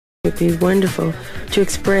It'd be wonderful to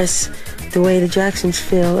express the way the Jacksons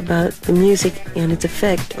feel about the music and its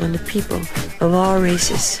effect on the people of all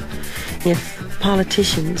races. If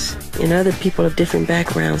politicians and other people of different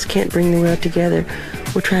backgrounds can't bring the world together,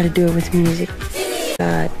 we'll try to do it with music.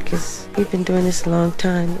 God, because we've been doing this a long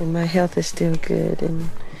time and my health is still good,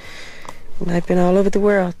 and I've been all over the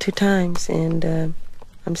world 2 times, and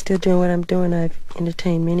I'm still doing what I'm doing. I've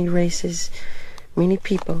entertained many races, many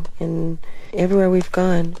people, and everywhere we've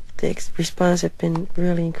gone, the response has been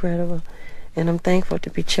really incredible, and I'm thankful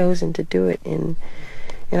to be chosen to do it, and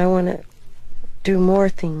I want to do more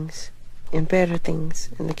things and better things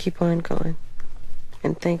and to keep on going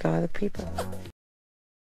and thank all the people.